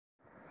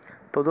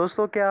तो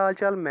दोस्तों क्या हाल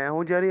चाल। मैं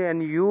हूं Jerry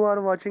and you are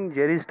watching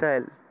Jerry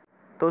style.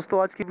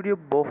 दोस्तों आज की वीडियो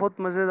बहुत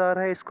मज़ेदार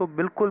है, इसको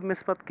बिल्कुल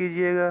मिस मत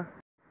कीजिएगा।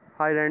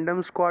 आज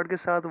रैंडम स्क्वाड के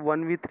साथ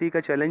 1v3 का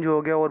चैलेंज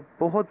हो गया और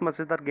बहुत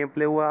मज़ेदार गेम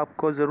प्ले हुआ,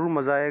 आपको ज़रूर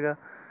मज़ा आएगा।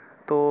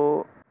 तो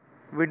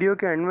वीडियो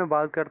के एंड में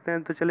बात करते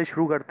हैं, तो चलिए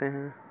शुरू करते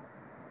हैं।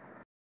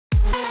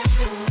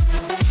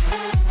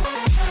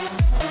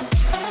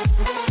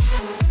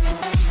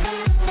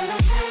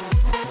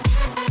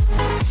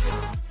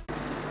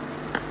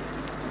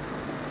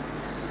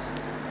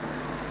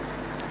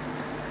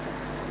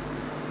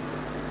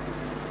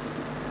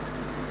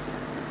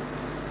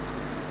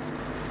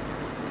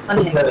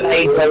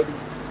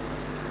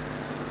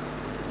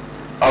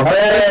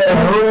 अबे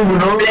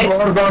नूब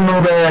और कौन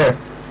नूब है?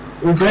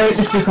 उधर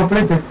इसके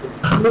कपड़े चेक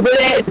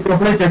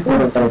कपड़े चेक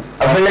करो।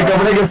 अबे ये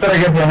कपड़े किस तरह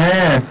के पहने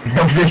हैं?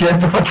 मुझे शायद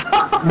तो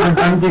पता मैं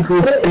गन की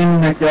कुछ सीन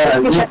में क्या है,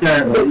 ये क्या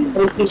है?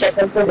 उसकी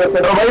शक्ल तो देखो।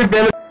 तो भाई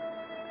पहले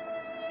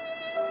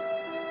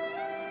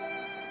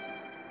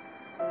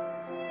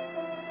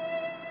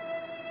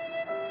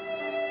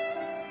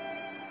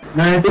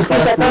मैं इसकी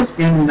शक्ल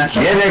स्किन में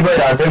ये देखो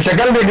यार, सिर्फ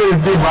शक्ल देखो,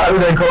 इसकी बाल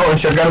देखो,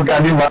 शक्ल का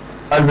भी बाल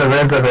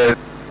सफेद सफेद।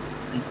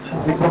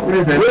 कपड़े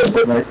दे भाई,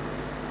 कपड़े दे।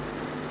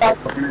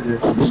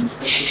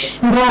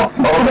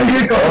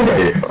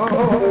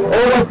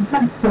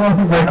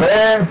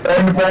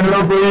 पहन लो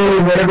कोई,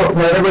 मेरे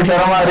को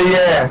शर्म आ रही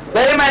है।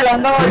 भाई मैं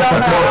लंगा हो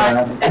जाऊंगा।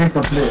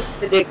 कपड़े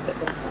देख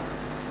सकते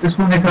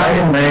इसको निकाल।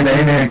 नहीं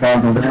नहीं नहीं निकाल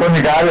दो इसको,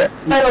 निकाल।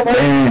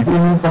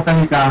 नहीं पता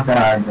नहीं कहाँ से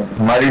आया।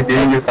 हमारी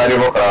टीम की सारी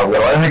वो खराब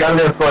करवा, निकाल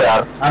दे इसको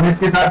यार। हम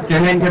इसके साथ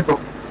खेलेंगे तो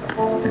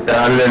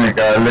निकाल ले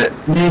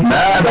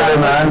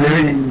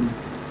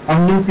हम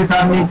न्यूज के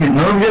साथ नहीं खेलेंगे।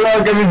 नूब के अलावा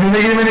कभी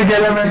जिंदगी में नहीं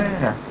खेला मैंने।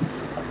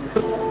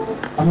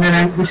 हमने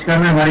रैंक पुश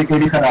करना, हमारी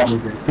केडी खराब हो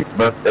गई।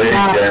 बस एक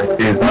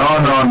चीज, no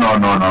no no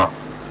no no,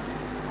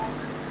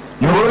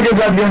 noob के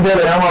साथ क्यों खेल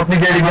रहे हैं हम? अपनी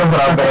केडी क्यों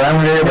खराब कर रहे हैं,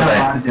 मुझे ये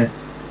बताएं।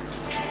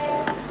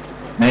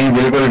 नहीं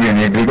बिल्कुल भी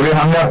नहीं, बिल्कुल भी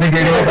हमने अपनी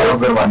केडी को खराब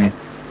करवानी।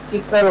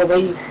 ठीक करो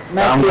भाई,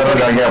 मैं काम करो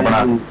जाके अपना।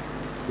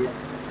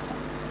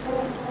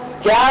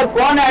 क्या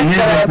कौन ऐड कर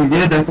रहा है?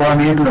 ये देखो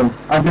अमीर लोग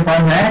आपके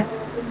पास है।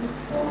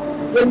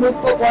 ये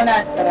मुझको कौन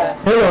ऐड कर रहा है?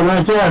 चलो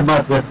मैं क्या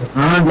बात करते हैं।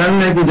 हाँ गन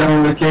लेके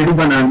जाऊंगा, केडी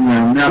बनानी है।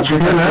 मैं आपके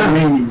साथ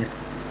नहीं है,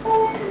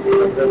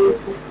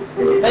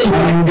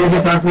 इंडिया के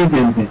साथ नहीं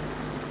खेलते।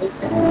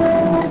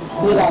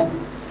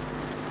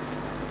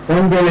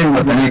 कौन खेलेंगे?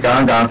 पता नहीं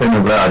कहाँ से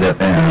नुबड़े आ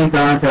जाते हैं, नहीं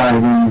कहाँ से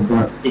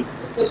आएंगे।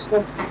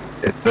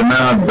 इतना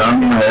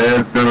दम है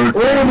तो।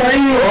 ओ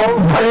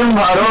भाई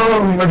मारो,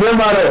 मुझे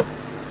मारो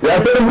या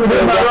फिर मुझे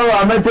मारो।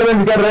 हमें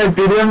चैलेंज कर रहे हैं,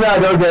 टीडीएम में आ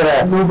जाओ कह रहा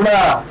है।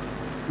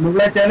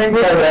 नुबड़ा चैलेंज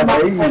कर रहा है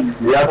भाई।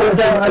 या फिर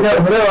आ जाओ,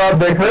 आप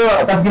देख रहे हो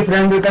आपकी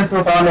फ्रेंड रिक्वेस्ट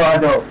उठा लो, आ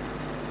जाओ।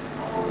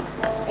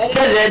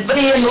 रेड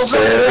भाई ये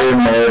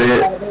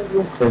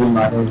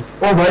मारो।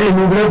 ओ भाई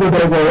नुबड़े को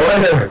देखो,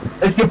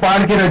 इसकी पार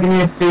की रखनी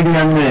है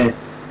स्टेडियम में।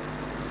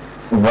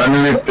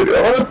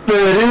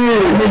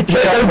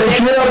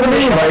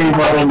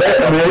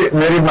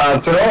 मेरी बात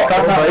सुनो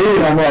भाई,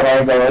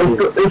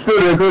 इसको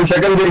देखो,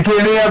 शक्ल देखी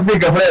नहीं अपनी,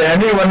 कपड़े है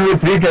नहीं।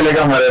 1v3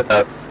 खेलेगा हमारे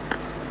साथ।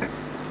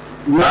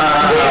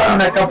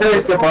 कपड़े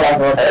इसके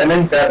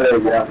चैलेंज कर रहे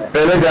हैं।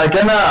 पहले जाके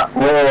ना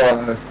वो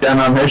क्या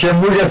नाम है,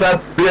 शैम्पू के साथ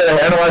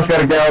हैंड वॉश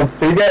करके आओ,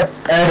 ठीक है?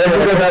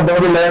 शैम्पू के साथ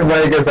दोनों लैंड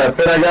बॉय के साथ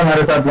फिर आगे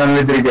हमारे साथ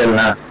 1v3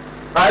 खेलना।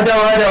 आ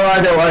जाओ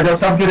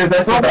सबकी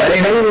रिक्वेस्ट।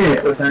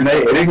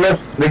 नहीं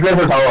रिक्वेस्ट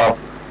उठाओ आप,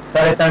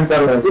 सारे सेंड कर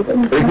लो।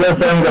 रिक्वेस्ट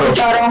सेंड करो।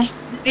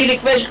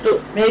 रिक्वेस्ट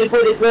मेरे को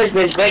रिक्वेस्ट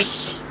भेज भाई।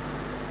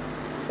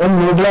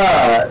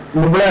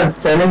 नुबड़ा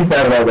चैलेंज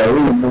कर रहा है भाई,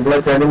 नुबड़ा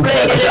चैलेंज कर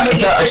रहा है।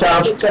 अच्छा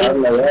आप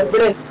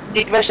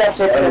रिक्वेस्ट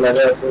आपसे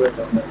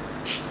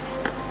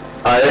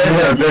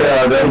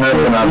अगर मैं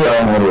बनाता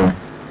हूँ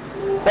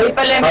भाई,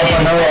 पहले आप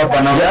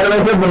बनाओ यार।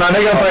 वैसे बनाने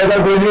का फायदा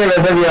कोई नहीं है,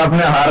 वैसे भी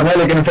आपने हारना है,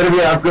 लेकिन फिर भी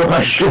आपके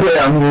पास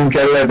हम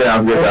खेल लेते हैं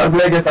आपके साथ।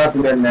 के साथ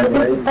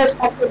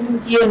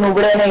ये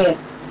नुबड़े नहीं है।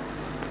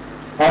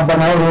 आप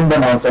बनाओ, रूम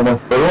बनाओ, चलो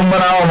रूम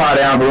बनाओ,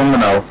 हमारे यहाँ रूम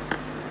बनाओ।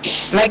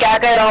 मैं क्या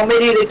कह रहा हूँ,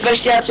 मेरी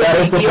रिक्वेस्ट है आपसे।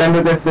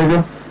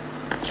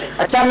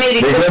 अच्छा मेरी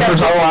रिक्वेस्ट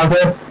उठाओ वहाँ से।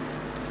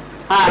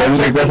 हाँ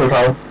रिक्वेस्ट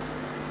उठाओ।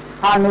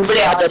 हाँ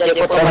नुबड़े आ जाते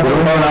देखो।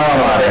 रूम बनाओ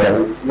हमारे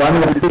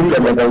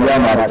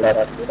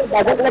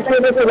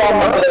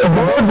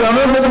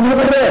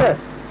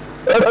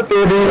ओ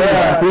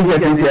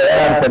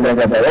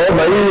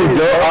भाई,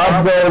 जो आप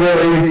कहोगे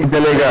वही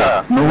चलेगा।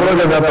 नुबड़ों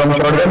के साथ हम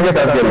शॉटगन के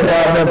साथ खेलते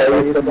हैं।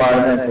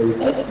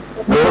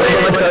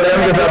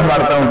 के साथ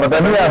मारता हूँ, पता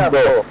नहीं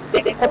आपको।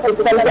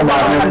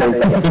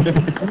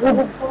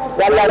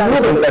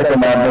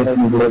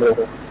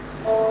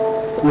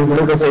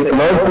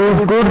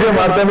 कूद के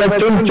मारते हैं,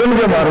 चुन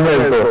के मारूंगा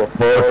इसको।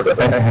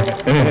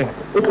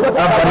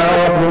 आप बनाओ,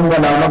 रूम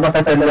बनाओ, पता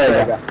चल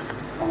जाएगा।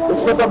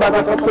 उसको तो बता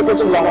तो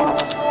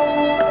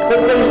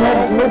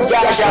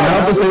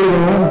सही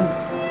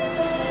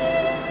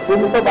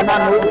रूम तो बना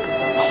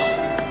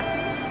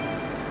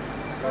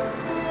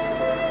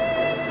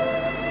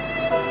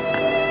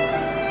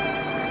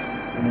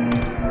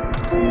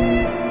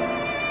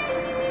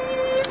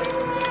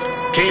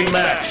Team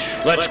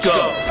match, let's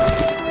go.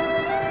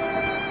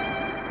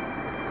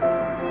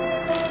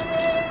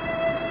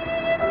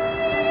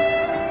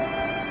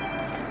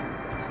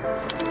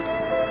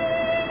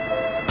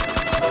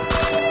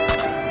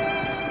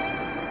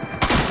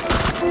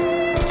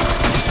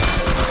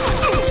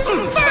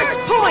 First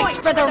point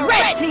for the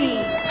red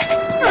team!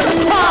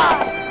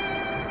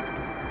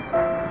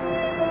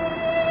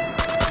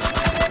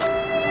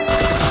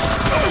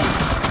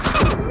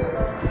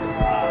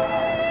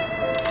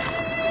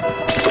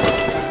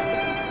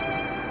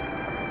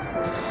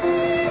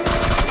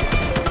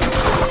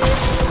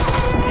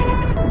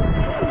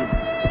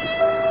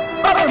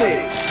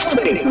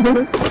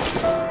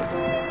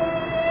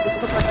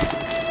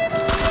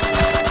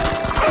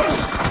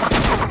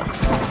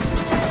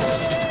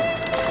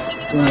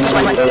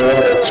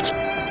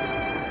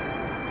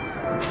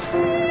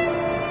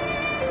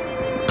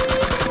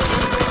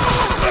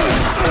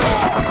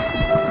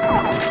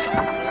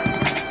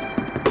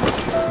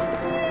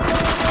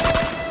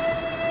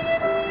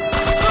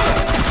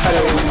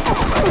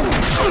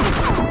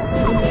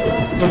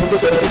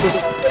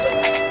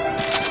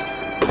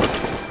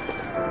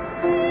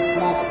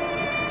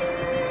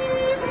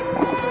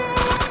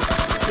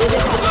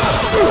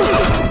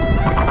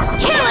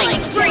 Killing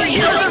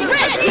spree of the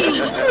red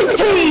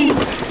team!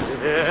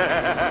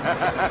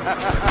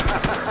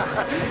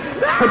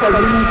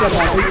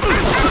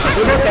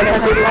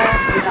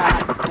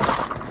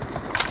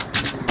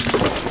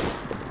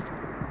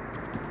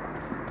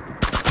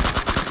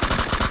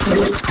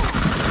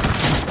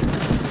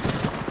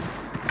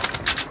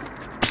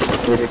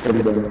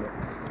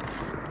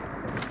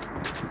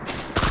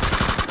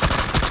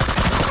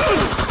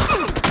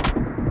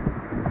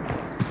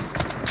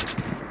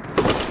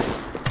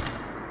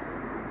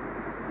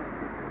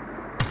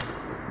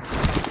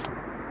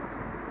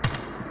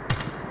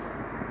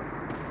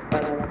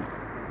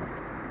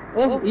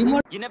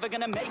 You're never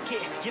gonna make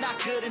it, you're not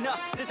good enough.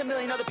 There's a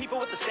million other people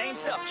with the same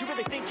stuff. You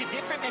really think you're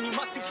different? Man, you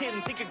must be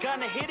kidding. Think you're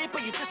gonna hit it,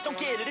 but you just don't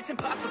get it. It's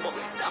impossible,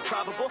 it's not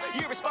probable,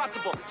 you're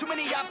irresponsible. Too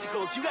many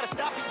obstacles, you gotta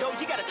stop it, yo.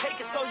 You gotta take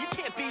it slow, you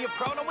can't be a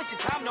pro. Don't waste your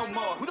time no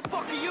more. Who the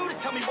fuck are you to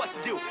tell me what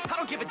to do? I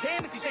don't give a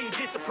damn if you say you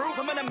disapprove.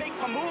 I'm gonna make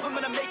my move, I'm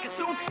gonna make it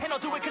soon. And I'll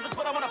do it cause it's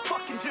what I wanna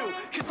fucking do.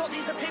 Cause all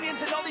these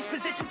opinions and all these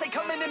positions, they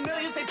come in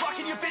millions, they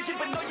blocking your vision.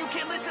 But no, you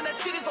can't listen, that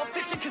shit is all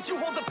fiction. Cause you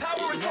hold the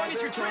power as long as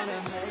you're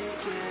dreaming.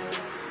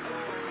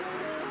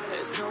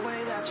 There's no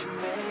way that you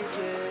make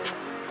it.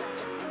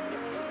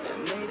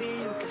 And maybe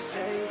you can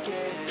fake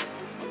it,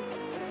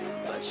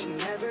 but you're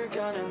never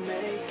gonna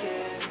make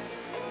it.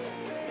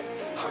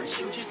 Are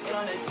you just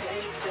gonna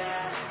take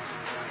that?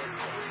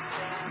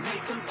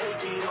 Make them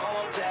take it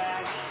all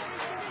back.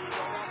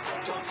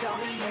 Don't tell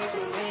me you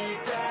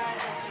believe that.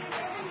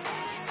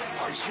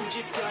 Are you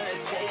just gonna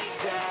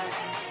take that?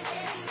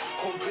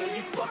 Or will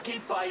you fucking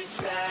fight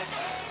back?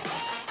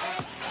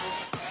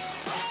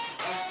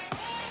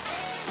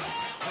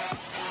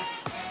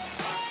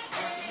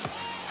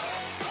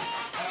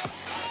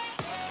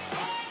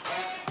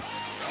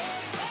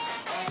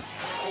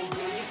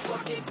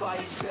 Fight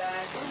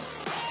back.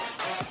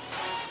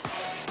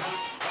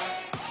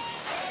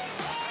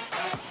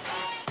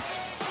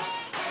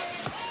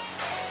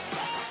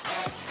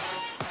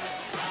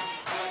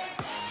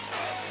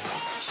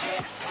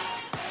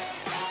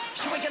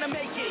 You ain't gonna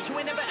make it, you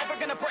ain't never ever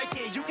gonna break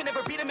it. You can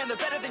never beat them and they're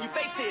better than you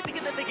face it.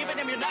 Thinking that they give a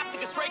damn, you're not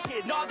thinking straight,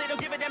 kid. No, they don't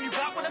give a damn, you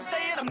got what I'm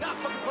saying? I'm not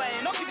fucking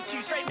playing, I'll give it to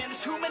you straight, man.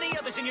 There's too many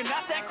others and you're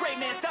not that great,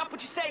 man. Stop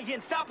what you're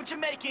saying, stop what you're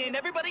making.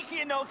 Everybody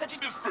here knows that you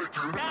just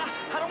faking. Nah,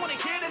 I don't wanna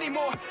hear it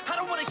anymore, I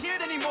don't wanna hear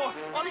it anymore.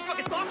 All these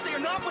fucking thoughts, they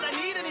are not what I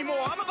need anymore.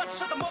 I'm about to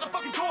shut the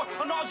motherfucking door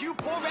on all you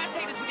poor ass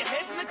haters with your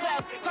heads in the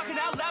clouds. Talking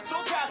out loud so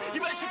proud,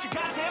 you better shut your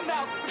goddamn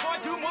mouth before I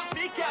do more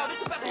speak out.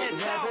 It's about to head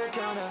south. You're never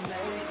gonna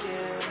make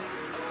it.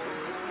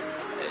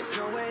 There's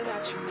no way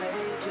that you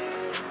make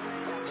it.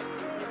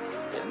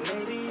 And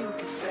maybe you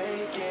can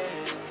fake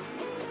it,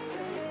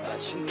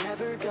 but you're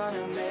never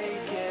gonna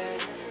make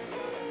it.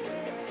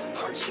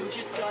 Are you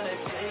just gonna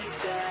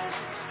take that?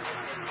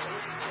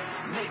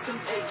 Make them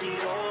take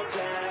it all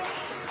back.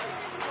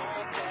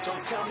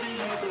 Don't tell me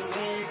you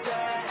believe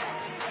that.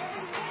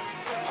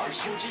 Are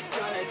you just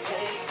gonna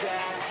take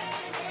that?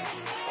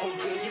 Or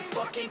will you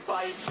fucking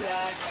fight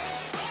back?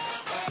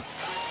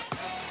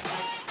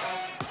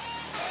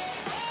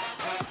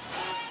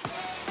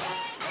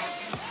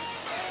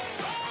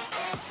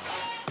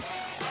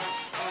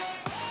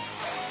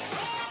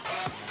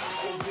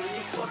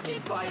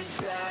 Fight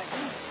back.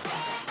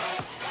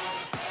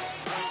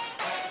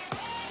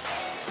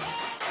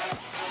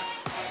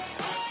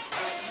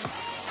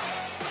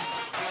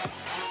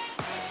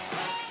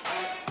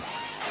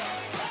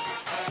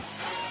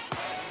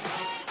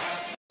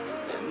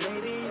 And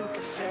maybe you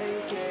can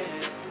fake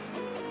it,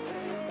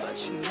 but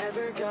you're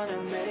never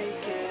gonna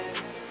make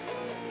it.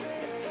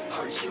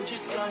 Are you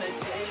just gonna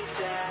take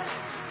that?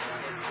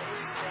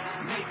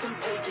 Make them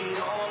take it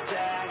all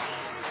back.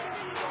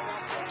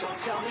 Don't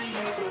tell me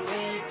you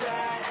believe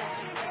that.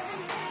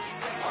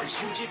 Are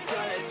you just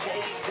gonna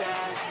take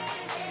that?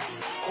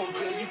 Or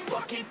will you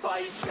fucking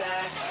fight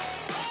back?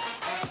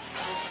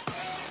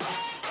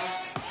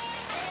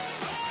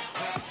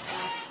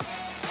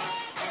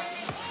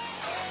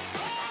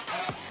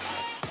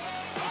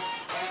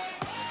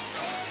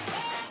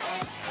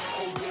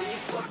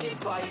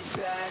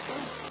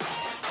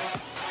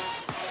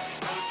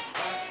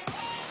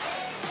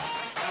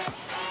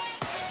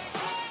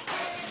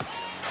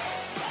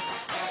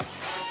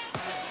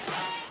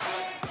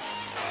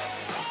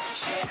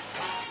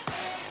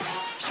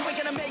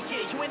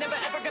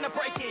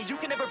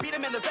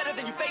 better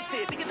than you face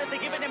it. Thinking that they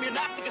give a damn, you're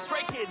not thinking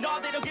straight, kid. No,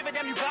 they don't give a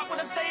damn, you got what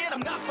I'm saying.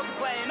 I'm not fucking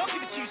playing, I'll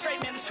give it to you straight,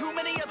 man. There's too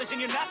many others and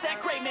you're not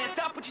that great, man.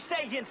 Stop what you're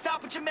saying,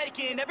 stop what you're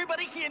making.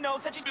 Everybody here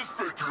knows that you just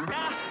faking.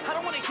 Nah, I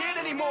don't wanna hear it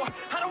anymore,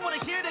 I don't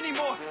wanna hear it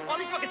anymore. All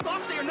these fucking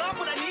thoughts, they are not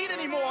what I need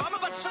anymore. I'm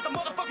about to shut the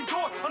motherfucking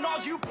door on all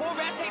you poor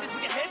ass haters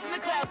with your heads in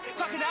the clouds,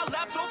 talking out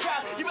loud so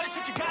proud. You better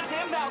shut your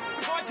goddamn mouth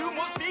before I do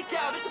more speak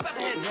out. It's about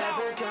to head south.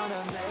 Never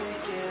gonna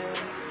make it.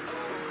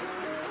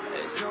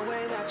 There's no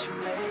way that you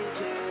make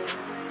it.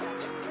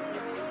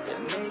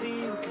 And maybe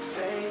you can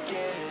fake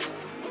it,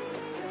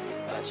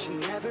 but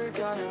you're never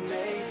gonna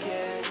make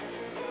it.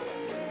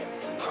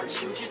 Aren't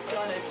you just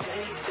gonna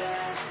take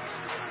that?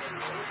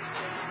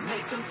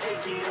 Make them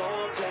take it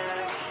all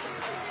back.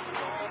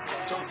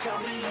 Don't tell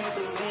me you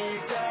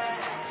believe that.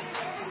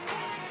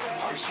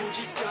 Aren't you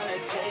just gonna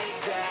take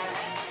that?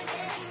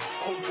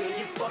 Or will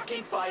you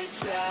fucking fight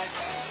back?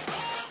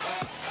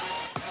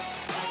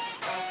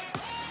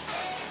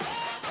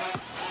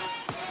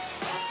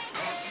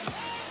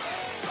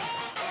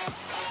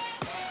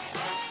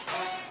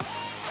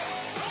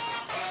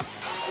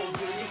 Or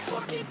will you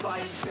fucking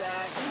fight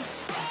back?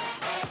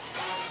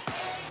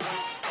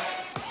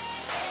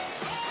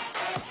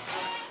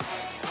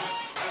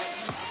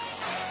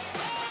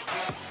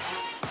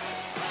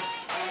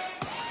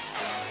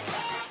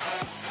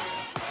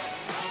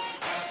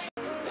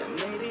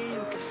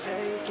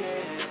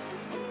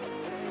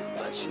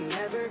 You're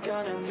never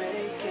gonna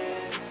make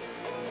it.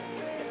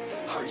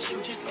 Aren't you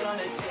just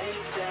gonna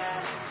take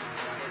that?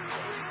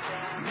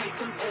 Make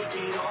them take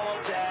it all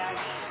back.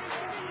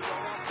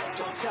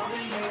 Don't tell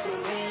me you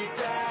believe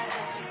that.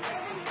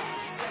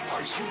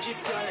 Aren't you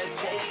just gonna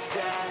take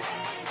that?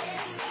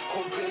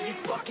 Or will you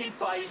fucking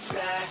fight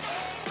back?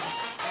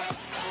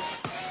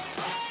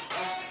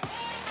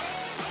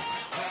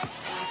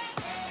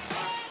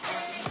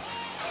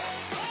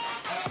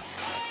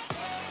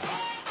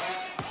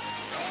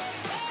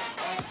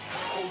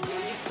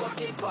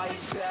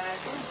 Fight back.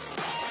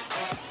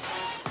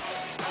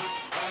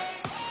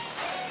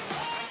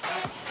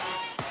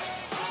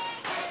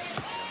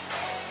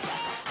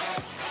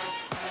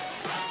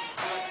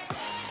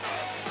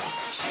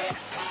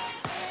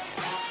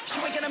 You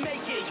ain't gonna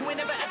make it, you ain't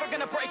never ever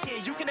gonna break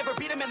it. You can never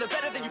beat them and they're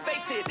better than you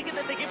face it. Thinking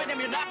that they give a damn,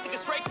 you're not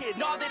thinking straight, kid.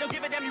 No, they don't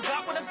give a damn, you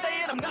got what I'm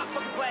saying. I'm not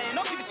fucking playing,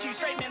 I'll give it to you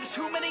straight, man. There's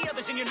too many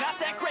others and you're not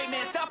that great,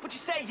 man. Stop what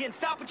you're saying,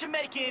 stop what you're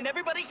making.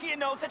 Everybody here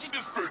knows that you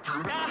just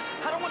faking. Nah,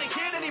 I don't wanna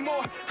hear it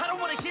anymore, I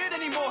don't wanna hear it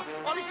anymore.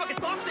 All these fucking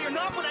thoughts, they are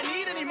not what I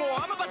need anymore.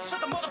 I'm about to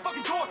shut the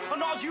motherfucking door on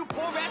all you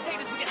poor ass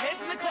haters with your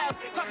heads in the clouds,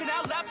 talking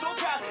out loud so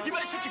proud. You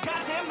better shut your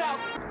goddamn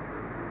mouth.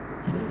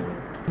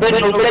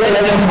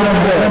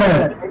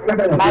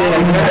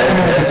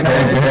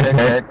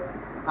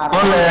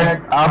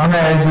 आपने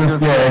use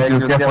किया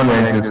full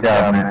use किया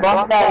आपने कौन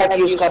सा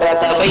use कर रहा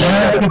था भाई?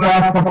 आपके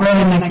पास कपड़े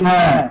नहीं निकला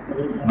है।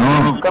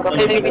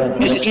 कपड़े भी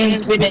स्किन्स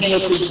भी नहीं है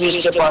कुछ भी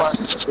इसके पास।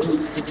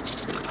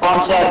 कौन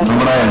सा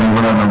नंबरा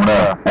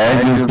एज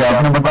यूज किया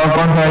आपने? बताओ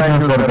कौन सा एज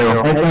यूज करते हो?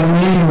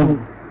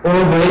 ओ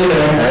भाई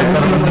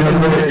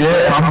ये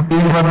हम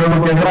 3 बंदों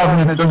के अंदर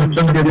आपने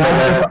चुन के दिया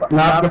है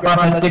ना। आपके पास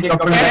ऐसे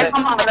कपड़े हैं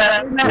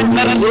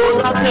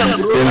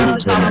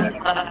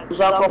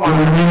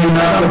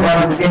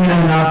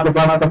आपके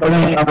पास कपड़े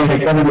आप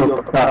लेकर लो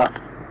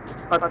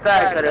पक्का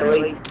है करे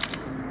भाई।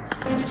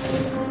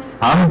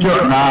 हम जो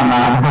ना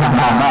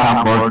हम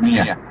बोल नहीं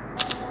है।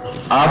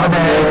 आपने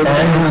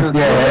यूज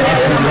किया है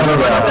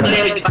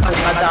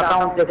बताता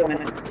हूँ देखो मैं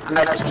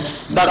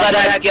बगैर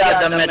ऐड किया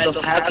था मैं तो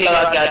हैक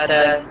लगा के आता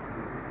है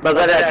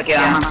बगैर ऐड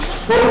किया।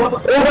 ओ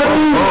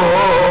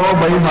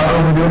भाई मारो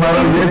मुझे मारो।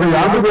 ये तो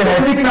यहाँ पे है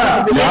दिखना,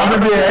 यहाँ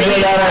पे है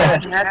जा रहा है।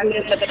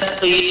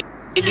 तो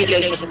ये भी ले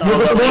सकता हूँ।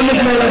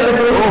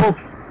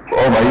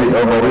 ओ भाई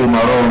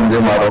मारो मुझे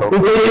मारो।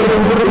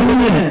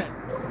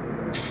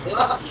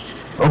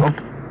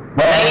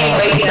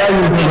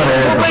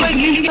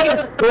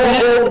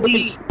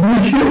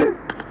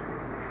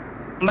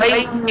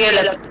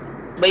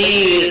 भाई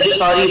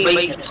सॉरी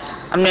भाई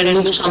हमने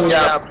नूब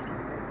समझा आप।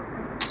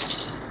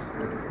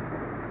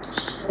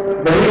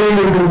 भाई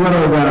यूट्यूबर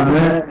हो गया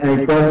मैं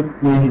हैकर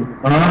नहीं।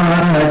 हाँ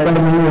हैकर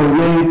नहीं हो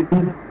गया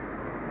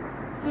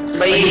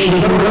भाई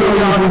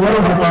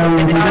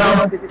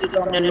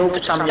हमने नूब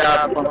समझा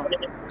आपको।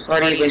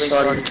 सॉरी भाई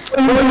सॉरी।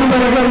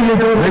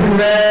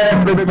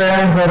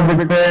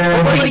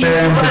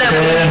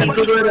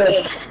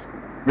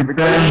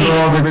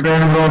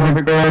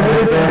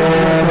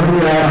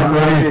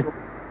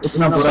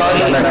 इतना सॉरी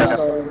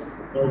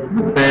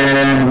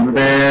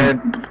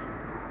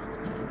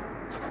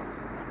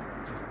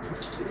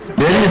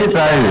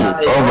स्टाइल।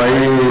 ओ भाई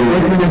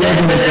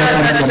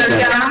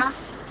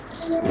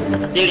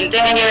देखते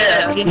हैं ये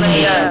असली में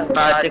या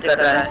बातें कर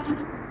रहा है।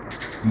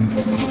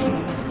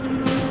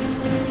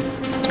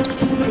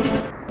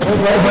 ओ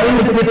भाई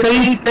इसके कई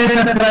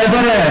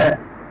सब्सक्राइबर है।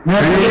 मैं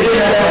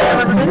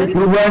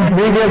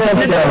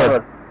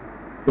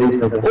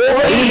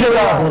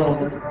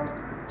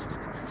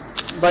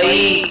भाई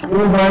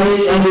वो भाई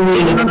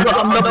तो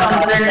हम लोग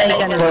कंप्लेंट नहीं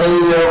करना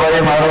भाई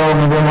मारो,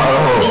 मुझे मारो।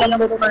 हम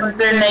लोग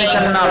कंप्लेंट नहीं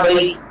करना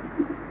भाई।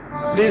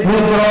 प्लीज ब्रो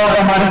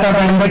हमारे साथ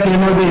आइंदा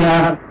खेलो दे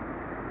यार।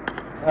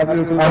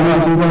 अभी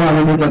तुमको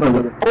मालूम नहीं पता।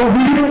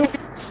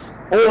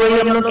 ओ भाई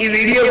हम लोग की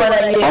वीडियो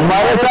बनाइए।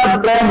 हमारे साथ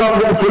प्रैंक हो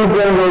गया, फुल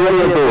प्रैंक हो गया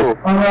ये तो।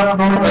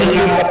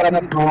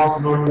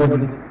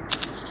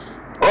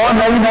 ओ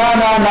नहीं, ना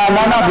ना ना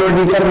ना ना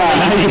प्रोड्यूसर ना,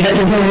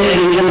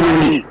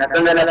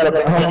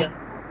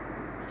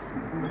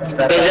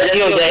 बेइज्जती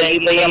हो जाएगी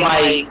भाई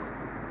हमारी।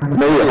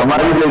 नहीं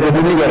हमारी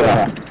बेइज्जती नहीं कर रहा।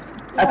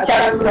 अच्छा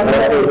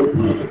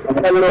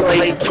चलो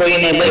भाई कोई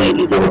नहीं भाई।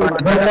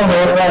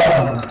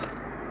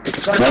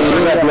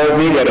 अपलोड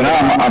नहीं करना,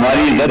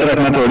 हमारी इज्जत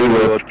रखना थोड़ी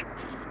बहुत।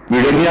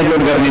 वीडियो नहीं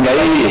अपलोड करनी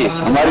भाई,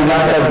 हमारी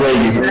जान लग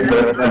जाएगी।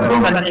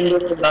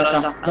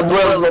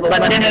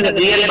 बंदे ने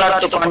रियल बात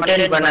तो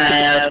कंटेंट बनाया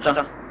है आज तक।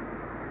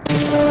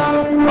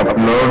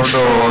 अपलोड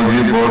तो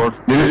ये बहुत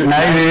नहीं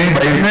भाई, ये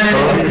देख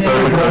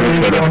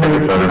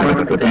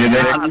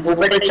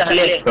बड़े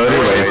चले सॉरी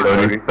भाई,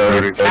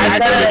 सॉरी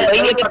भाई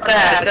ये पक्का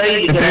है।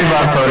 कितनी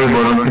बार सॉरी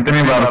बोलूं,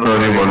 कितनी बार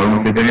सॉरी बोलूं,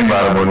 कितनी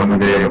बार बोलूं,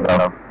 मुझे ये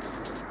बताओ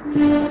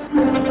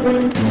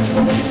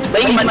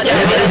भाई मजा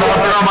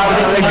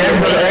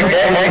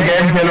एक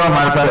गेम खेलो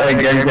हमारे साथ, एक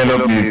गेम खेलो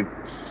प्लीज,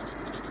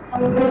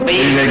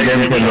 प्लीज एक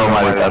गेम खेलो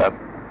हमारे साथ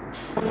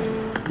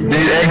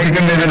प्लीज। एक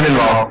चिकन लेकर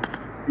दिलवाओ,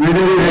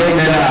 वीडियो भी देख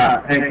लेना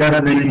एक कर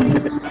नहीं।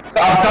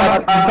 आप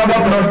सब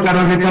अपलोड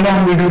करोगे, चलो हम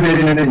वीडियो देख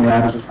लेते हैं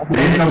यार।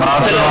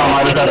 चलो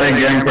हमारे साथ एक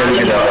गेम खेल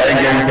के जाओ, एक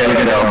गेम खेल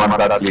के जाओ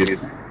हमारे साथ please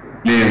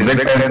please. Big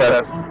time sir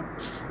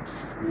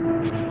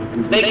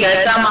भाई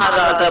कैसा मार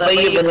रहा था भाई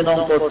ये बंदों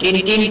को,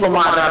 तीन को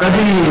मार रहा था।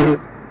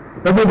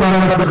 कभी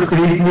बड़ा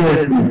स्क्रीन की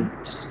रहती है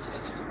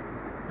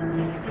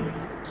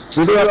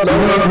वीडियो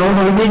अपलोड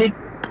होगी।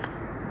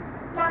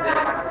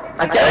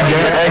 अच्छा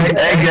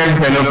एक गेम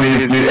खेलो प्लीज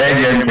प्लीज, एक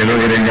गेम खेलो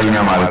एरेंगल में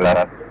हमारे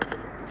साथ।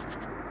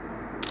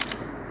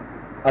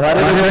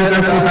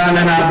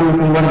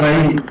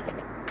 भाई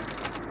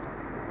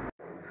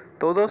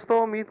तो दोस्तों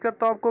उम्मीद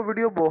करता हूँ आपको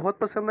वीडियो बहुत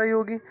पसंद आई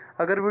होगी।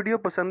 अगर वीडियो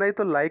पसंद आई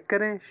तो लाइक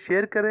करें,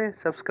 शेयर करें,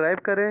 सब्सक्राइब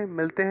करें।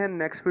 मिलते हैं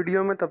नेक्स्ट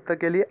वीडियो में, तब तक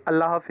के लिए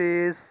अल्लाह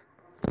हाफिज़।